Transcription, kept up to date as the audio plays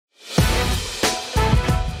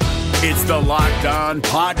It's the Locked On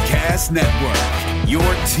Podcast Network, your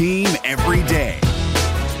team every day.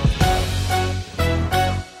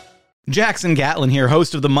 Jackson Gatlin here,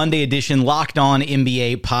 host of the Monday edition Locked On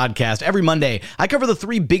NBA podcast. Every Monday, I cover the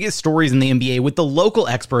three biggest stories in the NBA with the local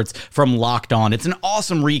experts from Locked On. It's an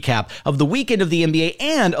awesome recap of the weekend of the NBA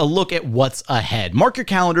and a look at what's ahead. Mark your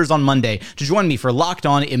calendars on Monday to join me for Locked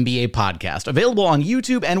On NBA podcast, available on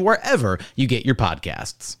YouTube and wherever you get your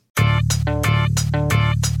podcasts.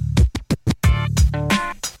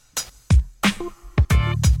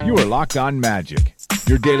 You are Locked On Magic,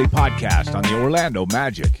 your daily podcast on the Orlando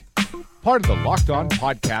Magic. Part of the Locked On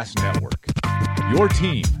Podcast Network, your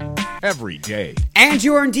team every day. And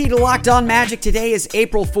you are indeed Locked On Magic. Today is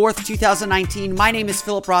April 4th, 2019. My name is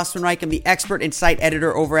Philip Rossman-Reich. I'm the expert and site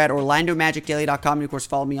editor over at OrlandoMagicDaily.com. And of course,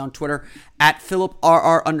 follow me on Twitter at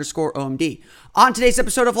PhilipRR_OMD. On today's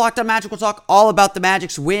episode of Locked On Magic, we'll talk all about the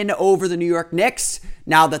Magic's win over the New York Knicks,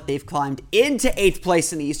 now that they've climbed into 8th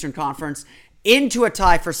place in the Eastern Conference, into a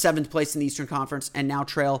tie for 7th place in the Eastern Conference, and now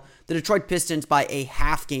trail the Detroit Pistons by a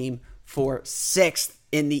half game for 6th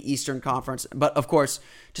in the Eastern Conference. But of course,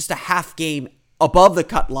 just a half game above the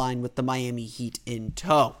cut line with the Miami Heat in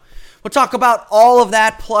tow. We'll talk about all of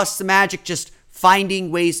that, plus the Magic just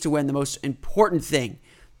finding ways to win, the most important thing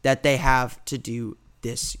that they have to do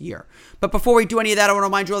this year. But before we do any of that, I want to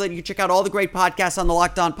remind you all that you can check out all the great podcasts on the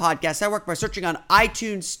Locked On Podcast Network by searching on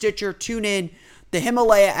iTunes, Stitcher, TuneIn, the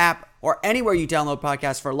Himalaya app, or anywhere you download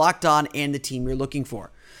podcasts for Locked On and the team you're looking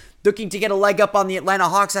for. Looking to get a leg up on the Atlanta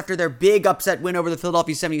Hawks after their big upset win over the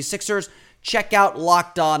Philadelphia 76ers? Check out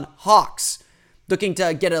Locked On Hawks. Looking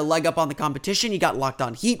to get a leg up on the competition? You got Locked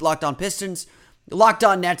On Heat, Locked On Pistons, Locked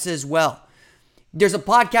On Nets as well. There's a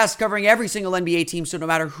podcast covering every single NBA team, so no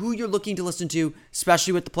matter who you're looking to listen to,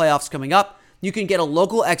 especially with the playoffs coming up, you can get a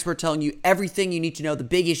local expert telling you everything you need to know, the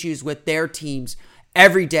big issues with their teams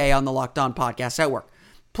every day on the Locked On Podcast Network.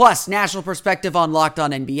 Plus, national perspective on Locked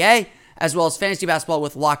On NBA, as well as fantasy basketball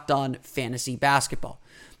with Locked On Fantasy Basketball.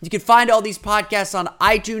 You can find all these podcasts on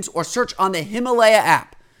iTunes or search on the Himalaya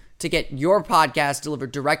app to get your podcast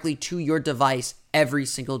delivered directly to your device every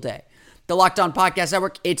single day. The Locked On Podcast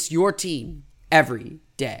Network, it's your team every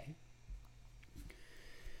day.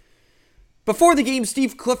 Before the game,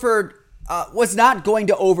 Steve Clifford was not going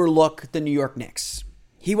to overlook the New York Knicks.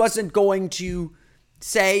 He wasn't going to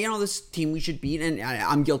say, this team we should beat, and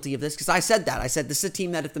I'm guilty of this because I said that. I said this is a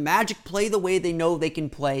team that if the Magic play the way they know they can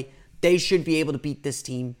play, they should be able to beat this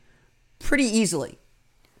team pretty easily.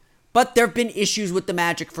 But there have been issues with the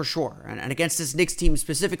Magic for sure. And against this Knicks team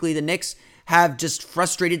specifically, the Knicks have just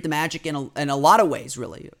frustrated the Magic in a lot of ways,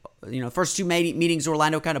 really. First two meetings,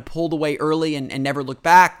 Orlando kind of pulled away early and never looked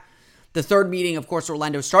back. The third meeting, of course,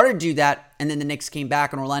 Orlando started to do that, and then the Knicks came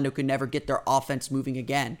back, and Orlando could never get their offense moving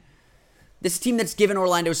again. This is a team that's given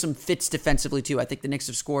Orlando some fits defensively, too. I think the Knicks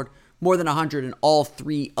have scored more than 100 in all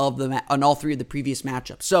three of the previous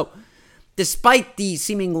matchups. So, despite the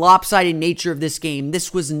seeming lopsided nature of this game,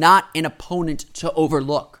 this was not an opponent to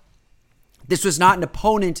overlook. This was not an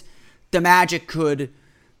opponent the Magic could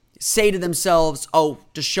say to themselves,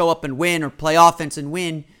 just show up and win or play offense and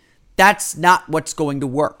win. That's not what's going to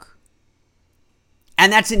work.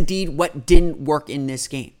 And that's indeed what didn't work in this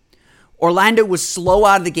game. Orlando was slow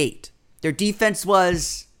out of the gate. Their defense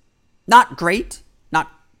was not great,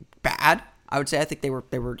 not bad. I would say I think they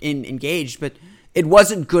were engaged, but it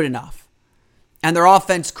wasn't good enough. And their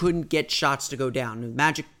offense couldn't get shots to go down. The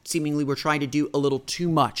Magic seemingly were trying to do a little too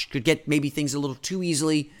much, could get maybe things a little too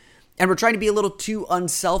easily, and were trying to be a little too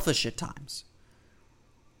unselfish at times.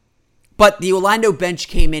 But the Orlando bench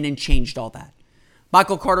came in and changed all that.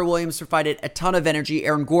 Michael Carter-Williams provided a ton of energy.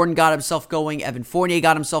 Aaron Gordon got himself going. Evan Fournier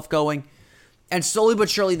got himself going. And slowly but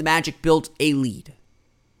surely, the Magic built a lead.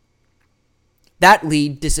 That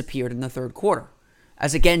lead disappeared in the third quarter.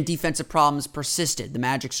 As again, defensive problems persisted. The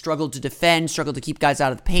Magic struggled to defend, struggled to keep guys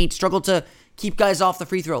out of the paint, struggled to keep guys off the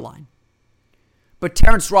free throw line. But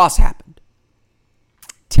Terrence Ross happened.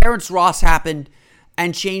 Terrence Ross happened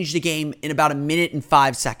and changed the game in about 1 minute and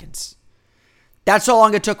 5 seconds. That's how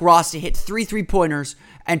long it took Ross to hit 3 3-pointers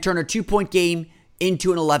and turn a 2-point game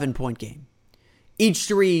into an 11-point game. Each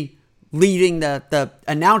three leading the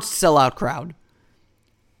announced sellout crowd,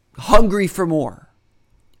 hungry for more,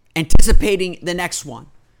 anticipating the next one.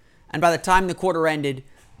 And by the time the quarter ended,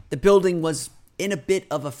 the building was in a bit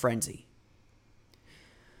of a frenzy.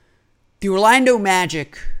 The Orlando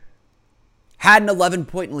Magic had an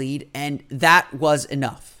 11-point lead, and that was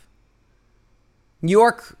enough. New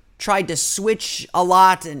York tried to switch a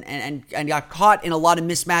lot and got caught in a lot of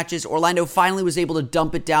mismatches. Orlando finally was able to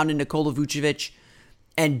dump it down to Nikola Vucevic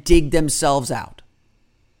and dig themselves out.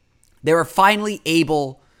 They were finally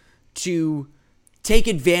able to take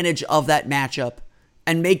advantage of that matchup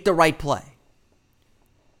and make the right play.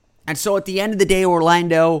 And so at the end of the day,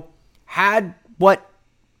 Orlando had what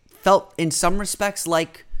felt in some respects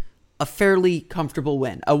like a fairly comfortable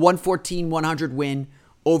win, a 114-100 win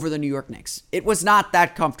over the New York Knicks. It was not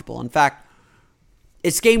that comfortable. In fact,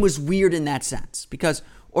 its game was weird in that sense because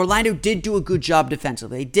Orlando did do a good job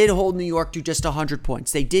defensively. They did hold New York to just 100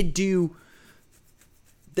 points. They did do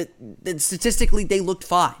statistically, they looked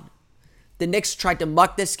fine. The Knicks tried to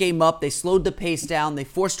muck this game up. They slowed the pace down. They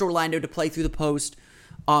forced Orlando to play through the post.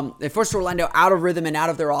 They forced Orlando out of rhythm and out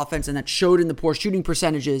of their offense, and that showed in the poor shooting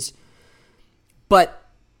percentages. But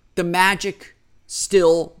the Magic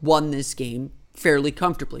still won this game fairly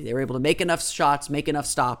comfortably. They were able to make enough shots, make enough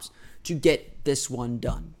stops to get this one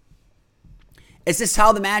done. Is this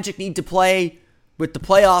how the Magic need to play with the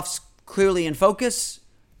playoffs clearly in focus?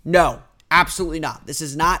 No, absolutely not. This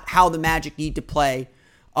is not how the Magic need to play.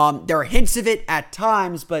 There are hints of it at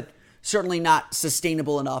times, but certainly not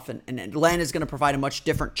sustainable enough, and Atlanta is going to provide a much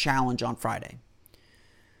different challenge on Friday.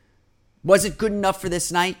 Was it good enough for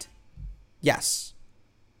this night? Yes.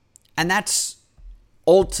 And that's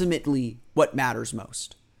ultimately what matters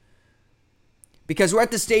most. Because we're at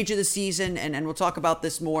the stage of the season, and we'll talk about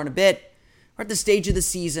this more in a bit, we're at the stage of the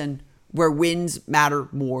season where wins matter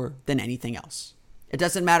more than anything else. It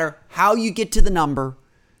doesn't matter how you get to the number,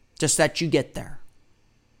 just that you get there.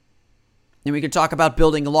 And we can talk about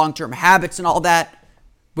building long-term habits and all that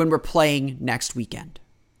when we're playing next weekend.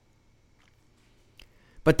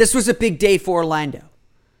 But this was a big day for Orlando.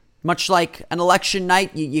 Much like an election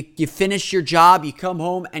night, you finish your job, you come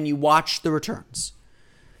home, and you watch the returns.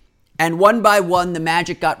 And one by one, the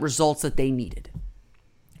Magic got results that they needed.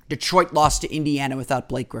 Detroit lost to Indiana without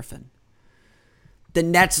Blake Griffin. The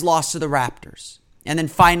Nets lost to the Raptors. And then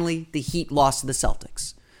finally, the Heat lost to the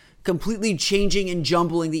Celtics, completely changing and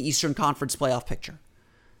jumbling the Eastern Conference playoff picture.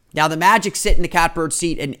 Now the Magic sit in the catbird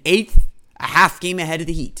seat in 8th, a half game ahead of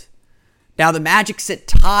the Heat. Now the Magic sit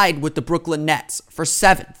tied with the Brooklyn Nets for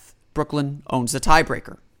 7th. Brooklyn owns the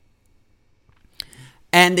tiebreaker.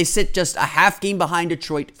 And they sit just a half game behind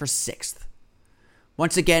Detroit for 6th.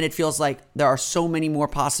 Once again, it feels like there are so many more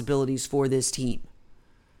possibilities for this team.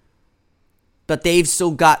 But they've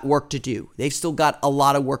still got work to do. They've still got a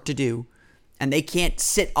lot of work to do. And they can't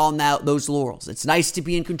sit on those laurels. It's nice to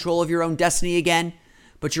be in control of your own destiny again,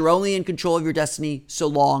 but you're only in control of your destiny so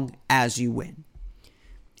long as you win.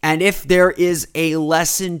 And if there is a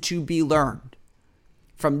lesson to be learned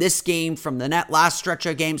from this game, from the last stretch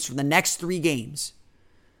of games, from the next 3 games,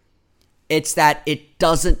 it's that it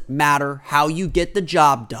doesn't matter how you get the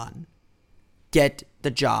job done. Get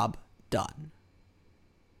the job done.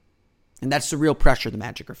 And that's the real pressure the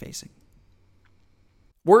Magic are facing.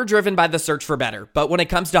 We're driven by the search for better, but when it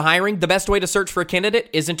comes to hiring, the best way to search for a candidate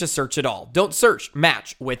isn't to search at all. Don't search,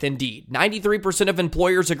 match with Indeed. 93% of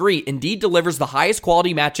employers agree Indeed delivers the highest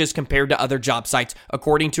quality matches compared to other job sites,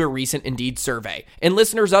 according to a recent Indeed survey. And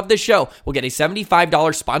listeners of this show will get a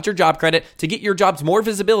 $75 sponsored job credit to get your jobs more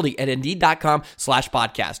visibility at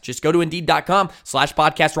Indeed.com/podcast. Just go to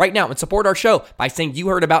Indeed.com/podcast right now and support our show by saying you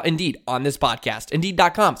heard about Indeed on this podcast.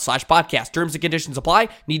 Indeed.com/podcast. Terms and conditions apply.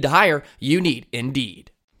 Need to hire? You need Indeed.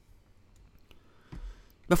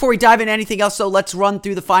 Before we dive into anything else, though, let's run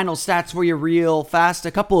through the final stats for you real fast.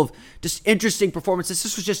 A couple of just interesting performances.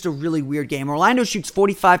 This was just a really weird game. Orlando shoots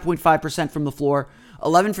 45.5% from the floor,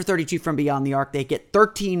 11 for 32 from beyond the arc. They get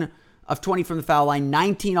 13 of 20 from the foul line,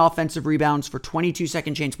 19 offensive rebounds for 22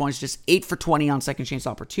 second chance points, just 8 for 20 on second chance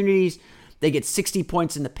opportunities. They get 60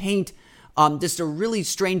 points in the paint. Just a really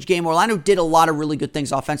strange game. Orlando did a lot of really good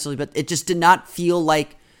things offensively, but it just did not feel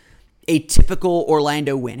like a typical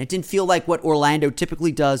Orlando win. It didn't feel like what Orlando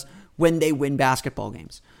typically does when they win basketball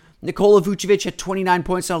games. Nikola Vucevic had 29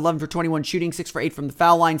 points on 11 for 21 shooting, 6 for 8 from the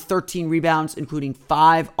foul line, 13 rebounds, including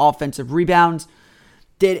 5 offensive rebounds.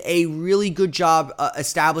 Did a really good job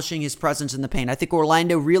establishing his presence in the paint. I think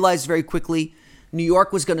Orlando realized very quickly New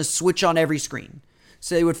York was going to switch on every screen.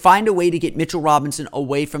 So they would find a way to get Mitchell Robinson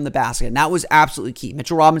away from the basket. And that was absolutely key.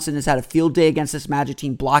 Mitchell Robinson has had a field day against this Magic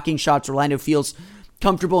team, blocking shots. Orlando feels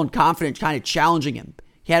comfortable and confident, kind of challenging him.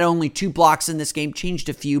 He had only 2 blocks in this game, changed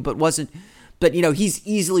a few, but he's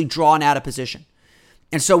easily drawn out of position.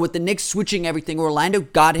 And so with the Knicks switching everything, Orlando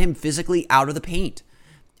got him physically out of the paint.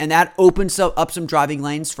 And that opens up some driving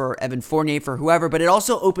lanes for Evan Fournier, for whoever, but it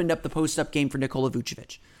also opened up the post-up game for Nikola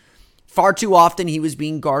Vucevic. Far too often, he was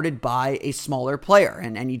being guarded by a smaller player.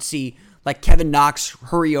 And you'd see like Kevin Knox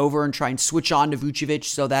hurry over and try and switch on to Vucevic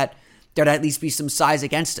so that there'd at least be some size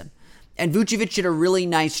against him. And Vucevic did a really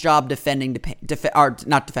nice job defending,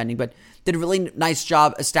 not defending, but did a really nice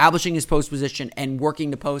job establishing his post position and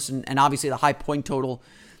working the post, and obviously the high point total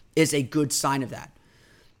is a good sign of that.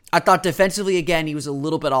 I thought defensively, again, he was a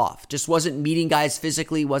little bit off. Just wasn't meeting guys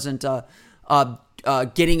physically, wasn't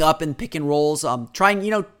getting up and pick and rolls.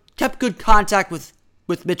 Kept good contact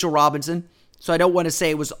with Mitchell Robinson, so I don't want to say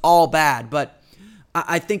it was all bad, but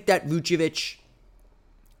I think that Vucevic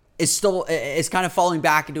is kind of falling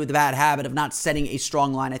back into the bad habit of not setting a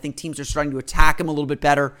strong line. I think teams are starting to attack him a little bit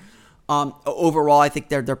better. Overall, I think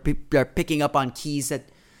they're picking up on keys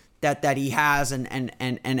that he has, and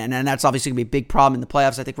that's obviously going to be a big problem in the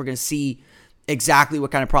playoffs. I think we're going to see exactly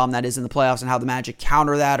what kind of problem that is in the playoffs and how the Magic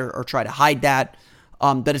counter that or try to hide that.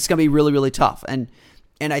 But it's going to be really, really tough. And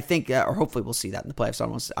I think, or hopefully we'll see that in the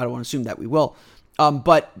playoffs. I don't want to assume that we will.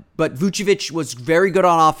 But Vucevic was very good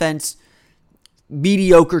on offense,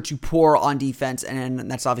 mediocre to poor on defense,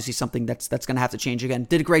 and that's obviously something that's going to have to change again.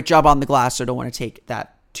 Did a great job on the glass, so I don't want to take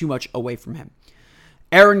that too much away from him.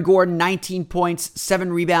 Aaron Gordon, 19 points,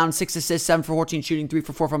 7 rebounds, 6 assists, 7 for 14 shooting, 3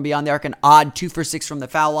 for 4 from beyond the arc, an odd 2 for 6 from the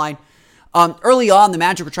foul line. Early on, the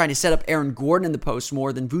Magic were trying to set up Aaron Gordon in the post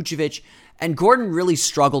more than Vucevic, and Gordon really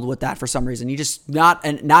struggled with that for some reason. He just not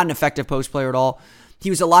an effective post player at all. He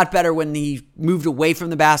was a lot better when he moved away from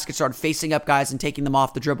the basket, started facing up guys and taking them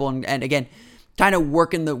off the dribble, and again, kind of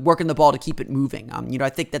working the ball to keep it moving. I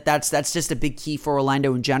think that's just a big key for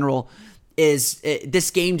Orlando in general. This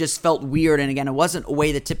game just felt weird, and again, it wasn't a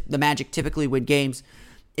way that the Magic typically win games.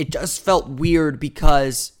 It just felt weird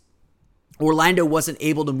because Orlando wasn't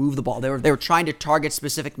able to move the ball. They were trying to target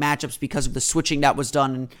specific matchups because of the switching that was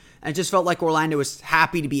done, and it just felt like Orlando was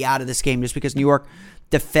happy to be out of this game just because New York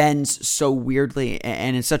defends so weirdly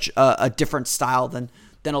and in such a different style than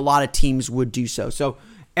a lot of teams would do so. So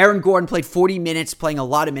Aaron Gordon played 40 minutes, playing a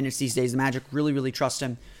lot of minutes these days. The Magic really, really trust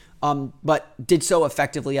him, but did so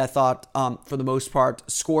effectively, I thought, for the most part.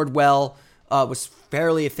 Scored well, was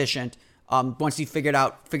fairly efficient. Once he figured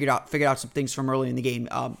out some things from early in the game.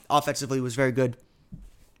 Offensively was very good.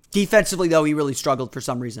 Defensively, though, he really struggled for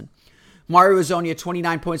some reason. Mario Hezonja,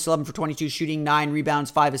 29 points, 11 for 22 shooting, 9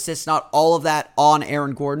 rebounds, 5 assists. Not all of that on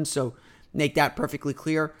Aaron Gordon, so make that perfectly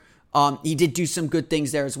clear. He did do some good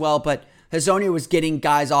things there as well, but Hezonja was getting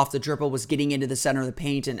guys off the dribble, was getting into the center of the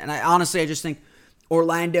paint, and I just think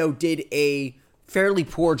Orlando did a fairly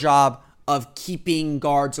poor job of keeping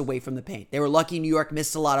guards away from the paint. They were lucky New York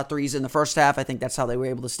missed a lot of threes in the first half. I think that's how they were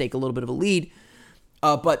able to stake a little bit of a lead.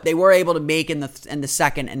 But they were able to make in the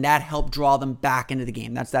second, and that helped draw them back into the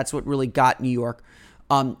game. That's what really got New York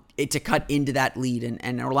to cut into that lead.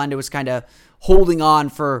 And Orlando was kind of holding on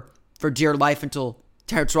for dear life until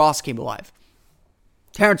Terrence Ross came alive.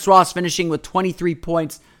 Terrence Ross finishing with 23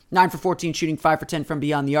 points, 9 for 14 shooting, 5 for 10 from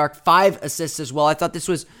beyond the arc, 5 assists as well. I thought this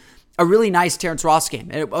was a really nice Terrence Ross game.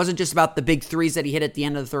 And it wasn't just about the big threes that he hit at the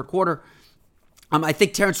end of the third quarter. I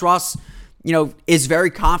think Terrence Ross, is very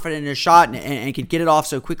confident in his shot and can get it off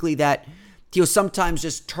so quickly that he'll sometimes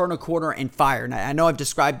just turn a corner and fire. And I know I've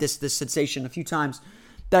described this sensation a few times,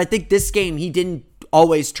 but I think this game he didn't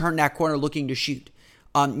always turn that corner looking to shoot.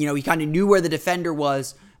 He kind of knew where the defender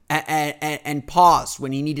was and paused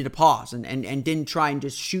when he needed to pause and didn't try and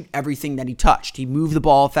just shoot everything that he touched. He moved the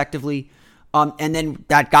ball effectively, and then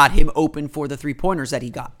that got him open for the three-pointers that he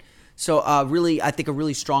got. So really, I think a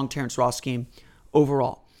really strong Terrence Ross game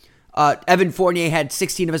overall. Evan Fournier had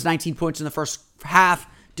 16 of his 19 points in the first half,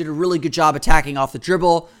 did a really good job attacking off the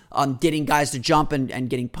dribble, getting guys to jump and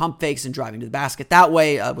getting pump fakes and driving to the basket that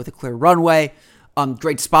way with a clear runway.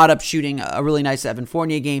 Great spot-up shooting, a really nice Evan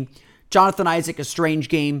Fournier game. Jonathan Isaac, a strange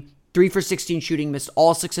game, 3 for 16 shooting, missed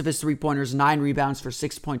all 6 of his three-pointers, 9 rebounds for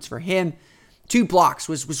 6 points for him. 2 blocks,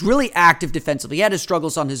 was really active defensively. He had his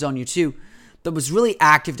struggles on his own too, but was really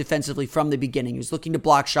active defensively from the beginning. He was looking to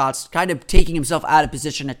block shots, kind of taking himself out of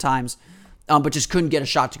position at times, but just couldn't get a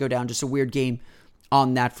shot to go down. Just a weird game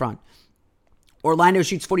on that front. Orlando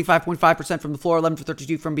shoots 45.5% from the floor, 11 for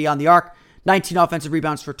 32 from beyond the arc, 19 offensive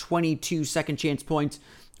rebounds for 22 second chance points.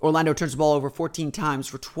 Orlando turns the ball over 14 times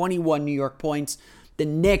for 21 New York points. The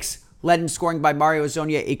Knicks led in scoring by Mario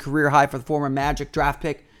Hezonja, a career high for the former Magic draft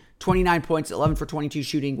pick. 29 points, 11 for 22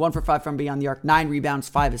 shooting, 1 for 5 from beyond the arc, 9 rebounds,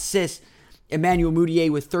 5 assists. Emmanuel Mudiay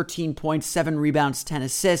with 13 points, 7 rebounds, 10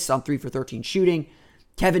 assists on 3 for 13 shooting.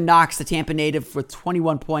 Kevin Knox, the Tampa native, with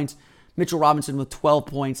 21 points. Mitchell Robinson with 12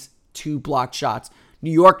 points, 2 blocked shots.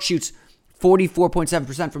 New York shoots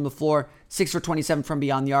 44.7% from the floor, 6 for 27 from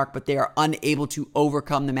beyond the arc, but they are unable to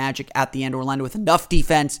overcome the Magic at the end. Orlando with enough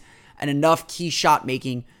defense and enough key shot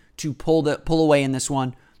making to pull away in this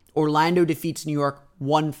one. Orlando defeats New York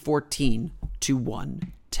 114-110.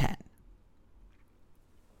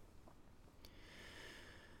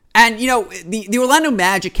 And, the Orlando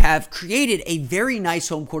Magic have created a very nice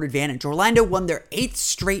home court advantage. Orlando won their 8th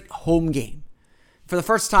straight home game for the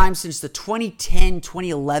first time since the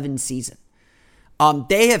 2010-2011 season.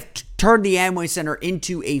 They have turned the Amway Center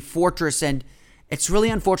into a fortress, and it's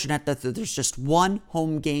really unfortunate that there's just one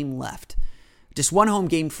home game left. Just one home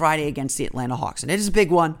game Friday against the Atlanta Hawks. And it is a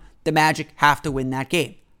big one. The Magic have to win that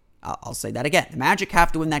game. I'll say that again. The Magic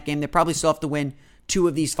have to win that game. They probably still have to win 2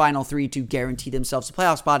 of these final 3 to guarantee themselves a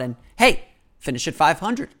playoff spot. And hey, finish at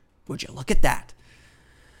 500. Would you look at that?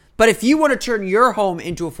 But if you want to turn your home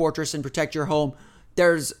into a fortress and protect your home,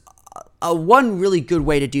 there's one really good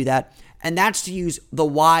way to do that. And that's to use the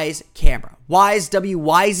Wyze camera. Wyze,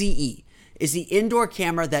 W-Y-Z-E, is the indoor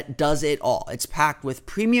camera that does it all. It's packed with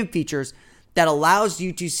premium features that allows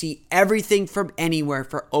you to see everything from anywhere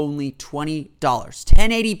for only $20.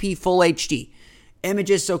 1080p full HD.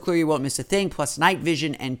 Images so clear you won't miss a thing, plus night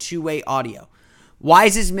vision and 2-way audio.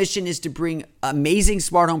 Wyze's mission is to bring amazing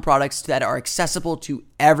smart home products that are accessible to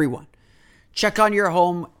everyone. Check on your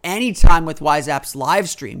home anytime with Wyze app's live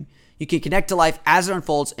stream. You can connect to life as it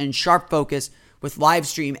unfolds in sharp focus with live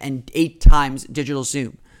stream and 8 times digital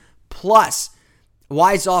zoom. Plus,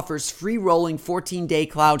 Wyze offers free rolling 14-day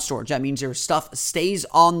cloud storage. That means your stuff stays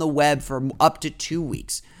on the web for up to 2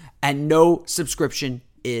 weeks, and no subscription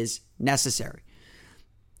is necessary.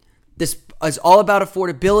 This is all about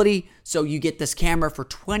affordability, so you get this camera for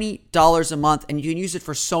 $20 a month, and you can use it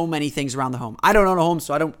for so many things around the home. I don't own a home,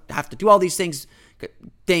 so I don't have to do all these things,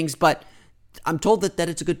 but I'm told that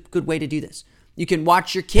it's a good way to do this. You can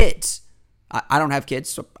watch your kids. I don't have kids,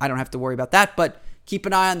 so I don't have to worry about that, but keep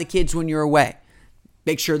an eye on the kids when you're away.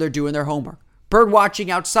 Make sure they're doing their homework. Bird watching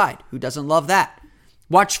outside. Who doesn't love that?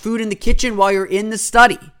 Watch food in the kitchen while you're in the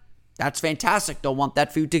study. That's fantastic. Don't want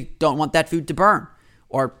that food to burn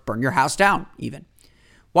or burn your house down even.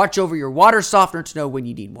 Watch over your water softener to know when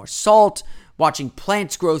you need more salt. Watching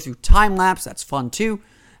plants grow through time lapse. That's fun too.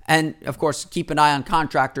 And of course, keep an eye on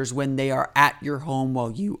contractors when they are at your home while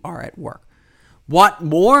you are at work. Want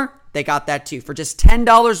more? They got that too. For just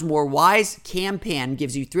 $10 more, Wyze Cam Pan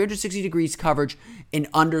gives you 360 degrees coverage in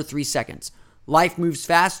under 3 seconds. Life moves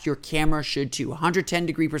fast. Your camera should too. 110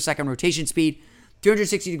 degree per second rotation speed,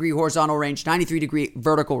 360 degree horizontal range, 93 degree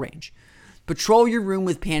vertical range. Patrol your room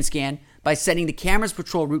with PanScan by setting the camera's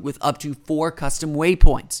patrol route with up to 4 custom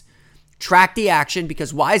waypoints. Track the action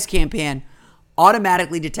because Wyze Cam Pan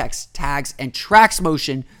automatically detects, tags, and tracks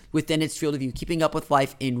motion within its field of view. Keeping up with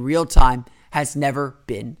life in real time has never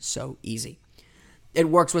been so easy. It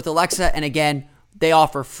works with Alexa, and again, they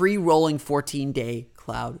offer free rolling 14-day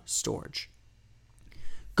cloud storage.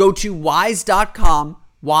 Go to Wyze.com,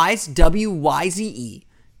 Wyze,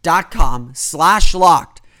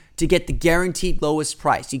 WYZE.com/locked to get the guaranteed lowest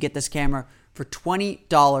price. You get this camera for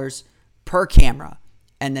 $20 per camera,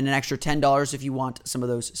 and then an extra $10 if you want some of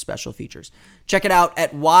those special features. Check it out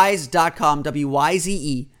at Wyze.com,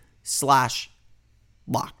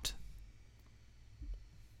 WYZE/locked.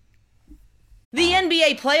 The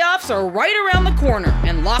NBA playoffs are right around the corner,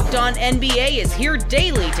 and Locked On NBA is here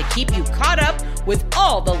daily to keep you caught up with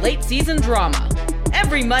all the late season drama.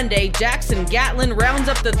 Every Monday, Jackson Gatlin rounds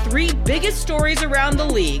up the 3 biggest stories around the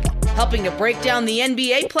league, helping to break down the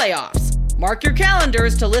NBA playoffs. Mark your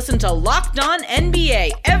calendars to listen to Locked On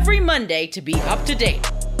NBA every Monday to be up to date.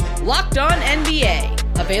 Locked On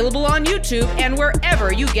NBA, available on YouTube and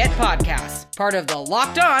wherever you get podcasts. Part of the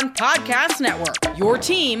Locked On Podcast Network, your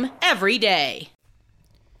team every day.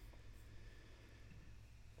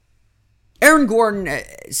 Aaron Gordon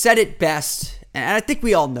said it best, and I think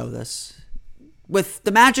we all know this, with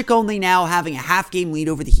the Magic only now having a half-game lead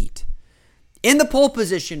over the Heat. In the pole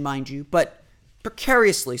position, mind you, but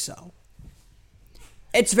precariously so.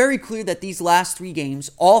 It's very clear that these last 3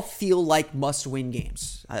 games all feel like must-win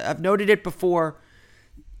games. I've noted it before,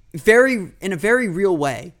 in a very real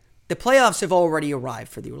way. The playoffs have already arrived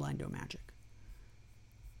for the Orlando Magic.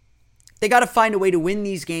 They got to find a way to win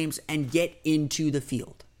these games and get into the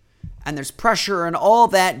field. And there's pressure and all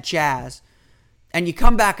that jazz. And you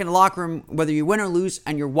come back in the locker room, whether you win or lose,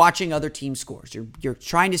 and you're watching other team scores. You're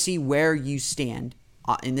trying to see where you stand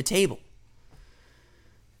in the table.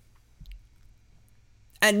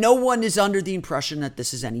 And no one is under the impression that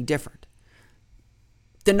this is any different.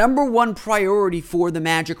 The number one priority for the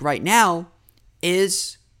Magic right now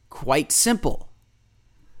is quite simple.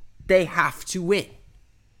 They have to win.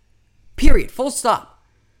 Period. Full stop.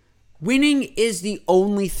 Winning is the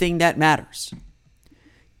only thing that matters.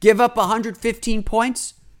 Give up 115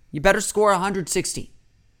 points, you better score 116.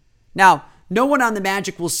 Now, no one on the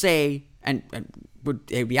Magic will say, and it would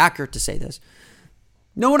be accurate to say this,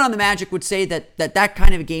 no one on the Magic would say that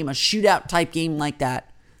kind of a game, a shootout type game like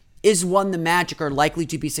that, is one the Magic are likely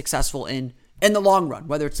to be successful in the long run,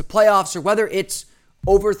 whether it's the playoffs or whether it's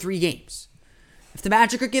over 3 games. If the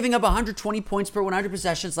Magic are giving up 120 points per 100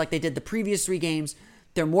 possessions like they did the previous 3 games,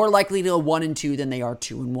 they're more likely to go 1-2 than they are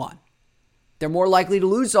 2-1. They're more likely to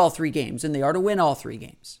lose all 3 games than they are to win all 3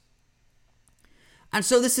 games. And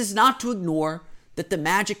so this is not to ignore that the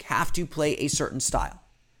Magic have to play a certain style.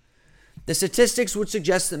 The statistics would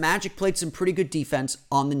suggest the Magic played some pretty good defense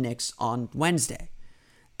on the Knicks on Wednesday.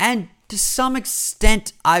 And to some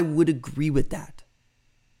extent, I would agree with that.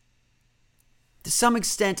 To some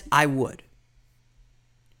extent, I would.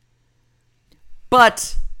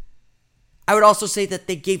 But I would also say that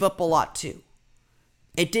they gave up a lot too.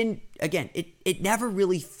 It didn't, again, it never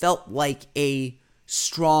really felt like a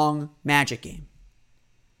strong Magic game.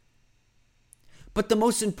 But the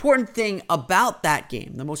most important thing about that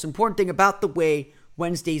game, the most important thing about the way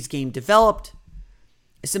Wednesday's game developed,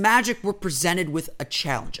 is the Magic were presented with a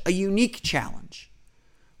challenge, a unique challenge.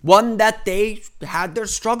 One that they had their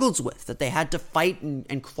struggles with, that they had to fight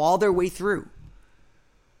and claw their way through.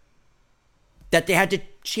 That they had to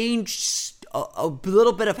change a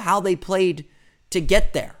little bit of how they played to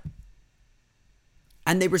get there.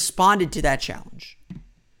 And they responded to that challenge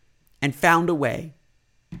and found a way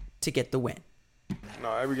to get the win.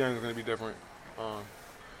 No, every game is going to be different.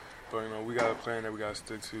 But, we got a plan that we got to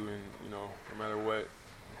stick to. And, no matter what,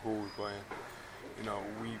 who we're playing, we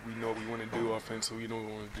know what we want to do offensively. We know what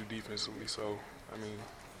we want to do defensively. So,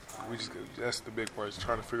 that's the big part, is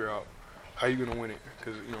trying to figure out how you're going to win it.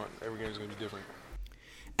 Because, every game is going to be different.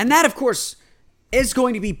 And that, of course, is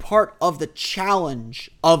going to be part of the challenge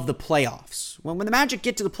of the playoffs. When the Magic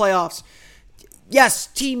get to the playoffs, yes,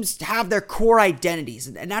 teams have their core identities,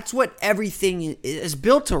 and that's what everything is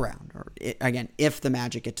built around. Or, again, if the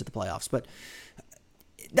Magic get to the playoffs, but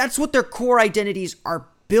that's what their core identities are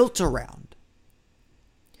built around.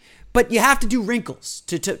 But you have to do wrinkles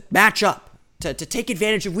to match up, to take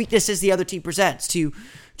advantage of weaknesses the other team presents, to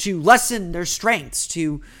lessen their strengths,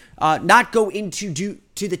 to not go into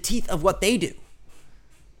the teeth of what they do.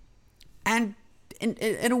 And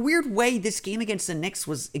in a weird way, this game against the Knicks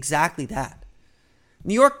was exactly that.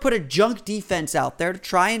 New York put a junk defense out there to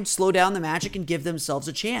try and slow down the Magic and give themselves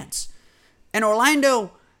a chance. And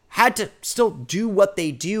Orlando had to still do what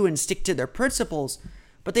they do and stick to their principles,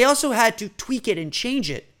 but they also had to tweak it and change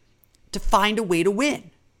it to find a way to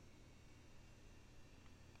win.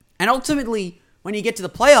 And ultimately, when you get to the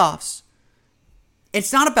playoffs,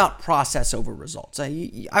 it's not about process over results.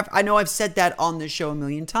 I know I've said that on this show a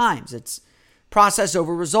million times. It's process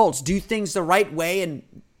over results. Do things the right way and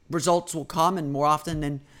results will come, and more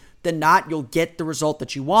often than not, you'll get the result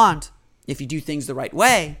that you want if you do things the right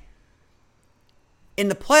way. In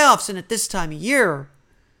the playoffs and at this time of year,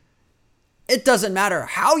 it doesn't matter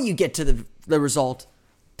how you get to the result.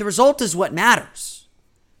 The result is what matters.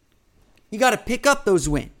 You got to pick up those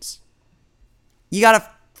wins. You got to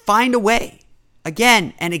find a way.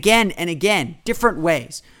 Again and again and again, different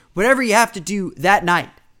ways. Whatever you have to do that night,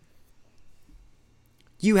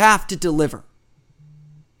 you have to deliver.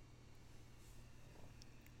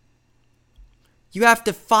 You have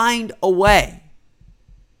to find a way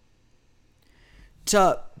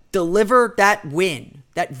to deliver that win,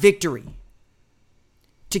 that victory,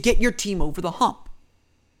 to get your team over the hump.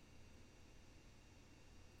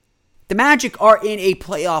 The Magic are in a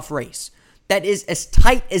playoff race that is as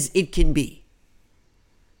tight as it can be.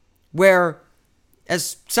 Where,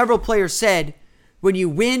 as several players said, when you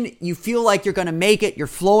win, you feel like you're going to make it, you're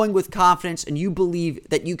flowing with confidence, and you believe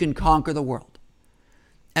that you can conquer the world.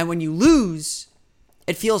 And when you lose,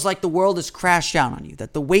 it feels like the world has crashed down on you,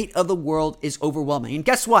 that the weight of the world is overwhelming. And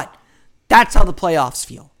guess what? That's how the playoffs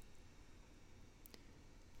feel.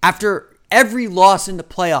 After every loss in the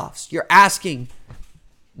playoffs, you're asking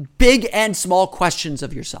big and small questions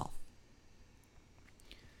of yourself.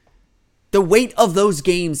 The weight of those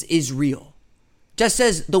games is real. Just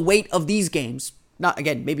as the weight of these games,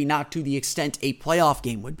 maybe not to the extent a playoff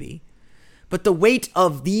game would be, but the weight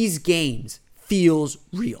of these games feels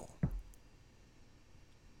real.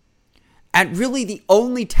 And really the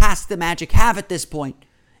only task the Magic have at this point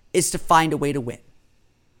is to find a way to win.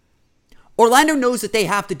 Orlando knows that they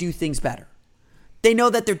have to do things better. They know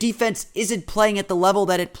that their defense isn't playing at the level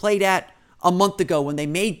that it played at a month ago when they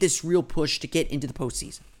made this real push to get into the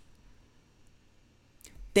postseason.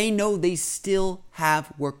 They know they still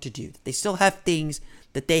have work to do. They still have things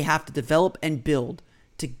that they have to develop and build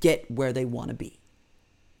to get where they want to be.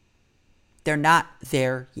 They're not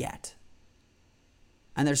there yet.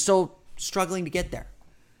 And they're still struggling to get there.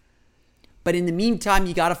 But in the meantime,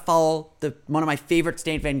 you got to follow one of my favorite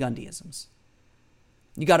Stan Van Gundyisms.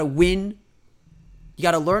 You got to win You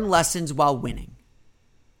got to learn lessons while winning.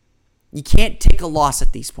 You can't take a loss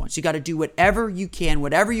at these points. You got to do whatever you can,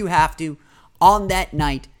 whatever you have to on that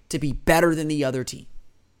night to be better than the other team.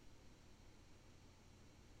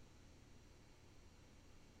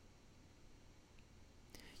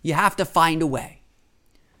 You have to find a way.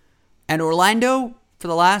 And Orlando, for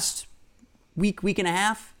the last week and a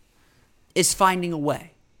half, is finding a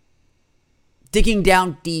way. Digging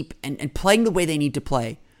down deep and playing the way they need to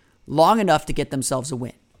play long enough to get themselves a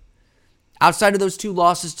win. Outside of those 2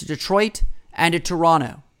 losses to Detroit and to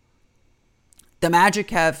Toronto, the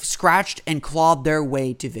Magic have scratched and clawed their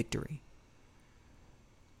way to victory.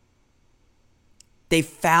 They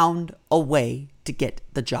found a way to get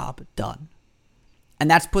the job done. And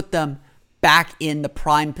that's put them back in the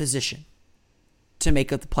prime position to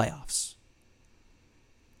make up the playoffs.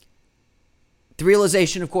 The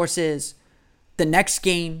realization, of course, is the next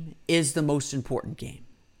game is the most important game.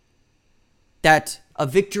 That a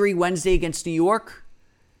victory Wednesday against New York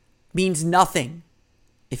means nothing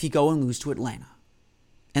if you go and lose to Atlanta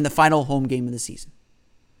in the final home game of the season.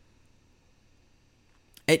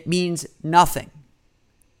 It means nothing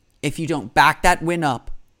if you don't back that win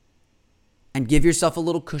up and give yourself a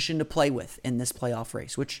little cushion to play with in this playoff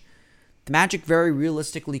race, which the Magic very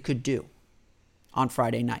realistically could do on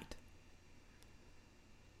Friday night.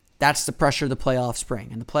 That's the pressure the playoffs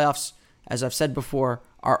bring. And the playoffs, as I've said before,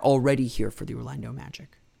 are already here for the Orlando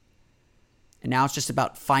Magic. And now it's just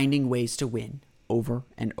about finding ways to win over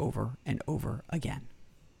and over and over again.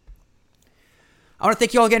 I want to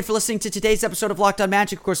thank you all again for listening to today's episode of Locked On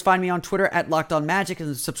Magic. Of course, find me on Twitter at Locked On Magic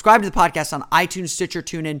and subscribe to the podcast on iTunes, Stitcher,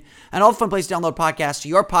 TuneIn, and all the fun places to download podcasts to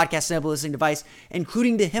your podcast-enabled listening device,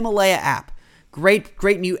 including the Himalaya app.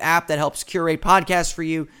 Great new app that helps curate podcasts for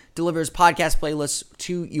you, delivers podcast playlists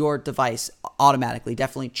to your device automatically.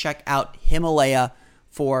 Definitely check out Himalaya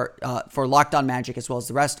for Locked On Magic as well as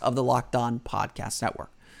the rest of the Locked On Podcast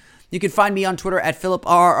Network. You can find me on Twitter at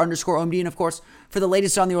PhilipR_OMD. And of course, for the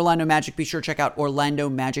latest on the Orlando Magic, be sure to check out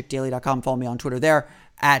OrlandoMagicDaily.com. Follow me on Twitter there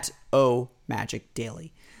at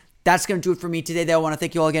OMagicDaily. That's going to do it for me today, though. I want to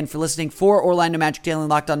thank you all again for listening. For Orlando Magic Daily and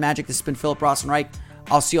Locked On Magic, this has been Philip Rossman-Reich.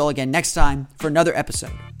 I'll see you all again next time for another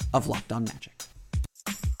episode of Locked On Magic.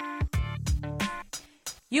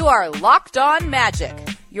 You are Locked On Magic,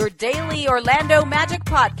 your daily Orlando Magic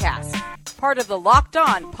podcast. Part of the Locked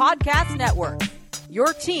On Podcast Network.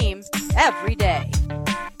 Your team every day.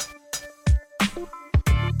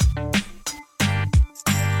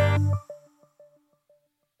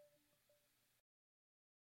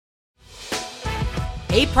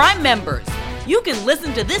 Hey, Prime members, you can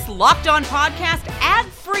listen to this Locked On podcast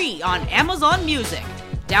ad-free on Amazon Music.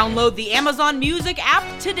 Download the Amazon Music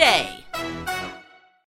app today.